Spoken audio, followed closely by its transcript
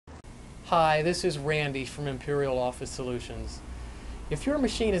Hi, this is Randy from Imperial Office Solutions. If your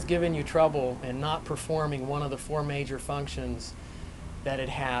machine is giving you trouble and not performing one of the four major functions that it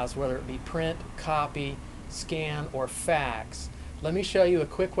has, whether it be print, copy, scan, or fax, let me show you a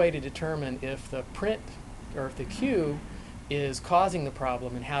quick way to determine if the print or if the queue is causing the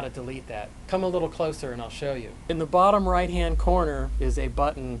problem and how to delete that. Come a little closer and I'll show you. In the bottom right hand corner is a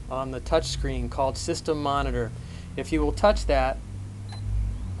button on the touch screen called System Monitor. If you will touch that,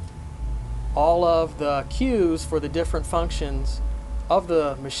 all of the queues for the different functions of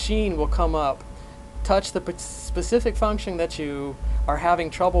the machine will come up. Touch the specific function that you are having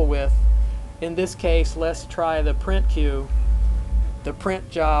trouble with. In this case, let's try the print queue. The print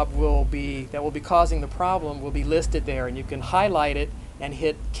job that will be causing the problem will be listed there, and you can highlight it and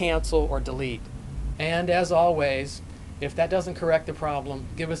hit cancel or delete. And as always, if that doesn't correct the problem,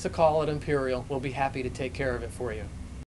 give us a call at Imperial. We'll be happy to take care of it for you.